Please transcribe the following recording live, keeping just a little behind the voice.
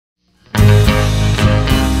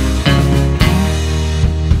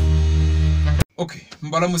Okay,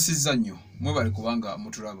 mbalamusizza nnyo mwebale kubanga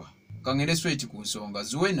mutulaba. Kangende straight ku nsonga.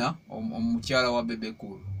 Zuena omukyala wa Bebe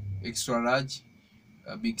extra large,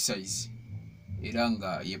 big size. Era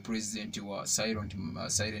nga ye president wa silent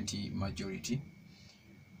majority.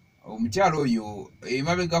 Omukyala oyo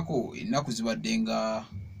emabegako ennaku zibadde nga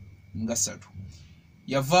 3.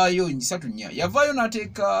 Yavaayo njisatu nnya. Yavaayo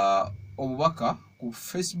n'ateeka obubaka ku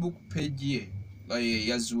Facebook page ye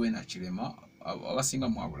ya Zuena Kirema abasinga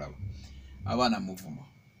mwabulaba. Abana muvuma.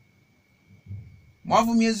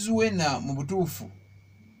 Mwavumye Zuena mu butuufu.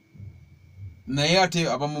 Naye ate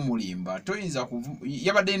abamu mulimba. Toyinza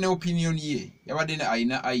yabadde ne opinion ye. Yabadde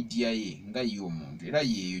alina idea ye nga ye omuntu. Era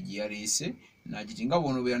yeeyo gye yaleese n'agiti nga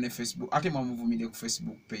bono beera ne Facebook. Ate mwamuvumire ku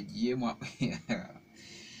Facebook page ye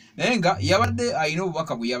naye nga yabadde alina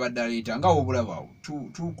obubaka bwe yabadde aleeta nga obulabaawo.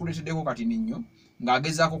 Tukuleeteddeko kati nnyo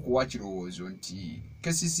ng'agezaako kuwa kirowoozo nti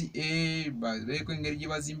KCCA babeeko engeri gye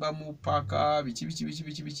bazimbamu paaka biki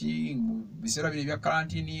mu biseera bino ebya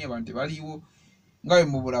karantini abantu tebaliiwo nga bwe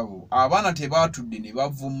mu bulabo. Abaana tebaatudde ne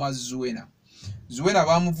bavuma Zuena. Zuena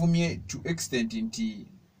baamuvumye to extent nti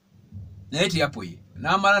naye teyapoye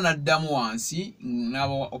n'amala n'addamu wansi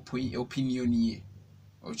n'aba opinion ye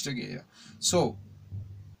okitegeera. So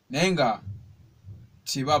naye nga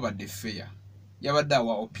tebabadde fair, yabadde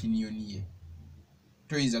awa opinion ye.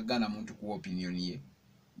 Toyinza gana muntu kuwa opinion ye.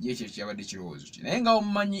 Yekyo kyabadde kirowoozo kye. Naye nga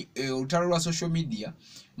omumanyi olutalo lwa social media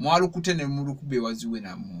mwalukute ne mulukube wa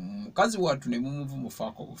Zuena mukazi wattu ne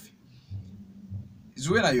mumufaako bufi.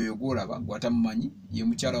 Zuena yoyo gwolaba gwatamumanyi ye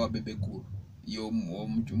mukyala wa Bebe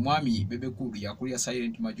mwami Bebe yakulira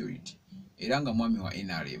silent majority era nga mwami wa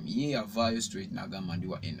NRM. Ye yavaayo straight n'agamba ndi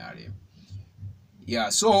wa NRM.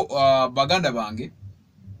 So baganda bange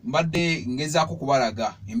mbadde ngezaako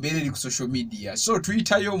kubalaga embeera eri ku social media. So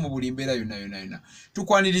tuyitayo mu buli mbeera yonna.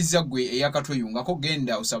 Tukwaniriza gwe eyakatweyungako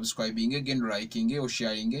genda osubscribinge, genda likinge,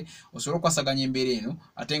 osharinge, osobola okwasaganya embeera eno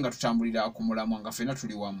ate nga tutambulira ku mulamwa nga ffenna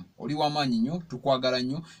tuli wamu. Oli w'amaanyi nnyo, tukwagala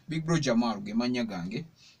nnyo. Big Bro Jamal ge mannya gange.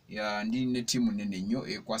 Ndi ne tiimu nnene nnyo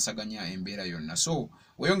ekwasaganya embeera yonna. So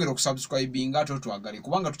weyongera okusubscribinga ate otwagale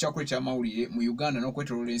kubanga tukyakuleetera amawulire mu Uganda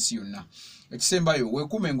n'okwetooloola ensi yonna. Ekisembayo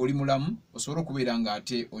weekuume ng'oli mulamu osobola okubeera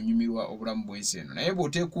ng'ate onyumirwa obulamu bw'ensi eno. Naye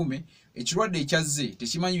bw'oteekuume ekirwadde ekyazze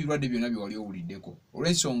tekimanyi birwadde byonna bye wali owuliddeko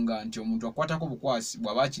olw'ensonga nti omuntu akwatako bukwasi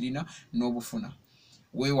bw'aba akirina n'obufuna.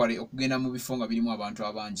 Weewale okugenda mu bifo nga birimu abantu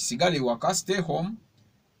abangi. Sigala ewaka, stay home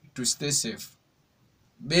to stay safe.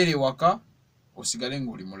 Beera ewaka osigale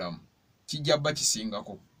ng'oli mulamu. Kijja bba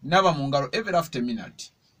kisingako. Naba mu ngalo every after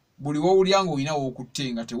minute. Buli w'owulira ng'olina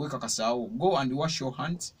w'okutte nga teweekakasaawo, go and wash your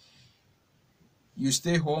hands. You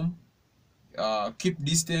stay home, keep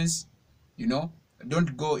distance,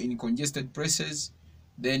 don't go in congested places,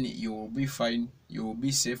 then you will be fine, you will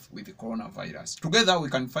be safe with the coronavirus. Together we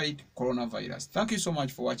can fight coronavirus. Thank you so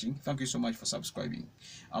much for watching. Thank you so much for subscribing.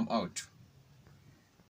 I'm out.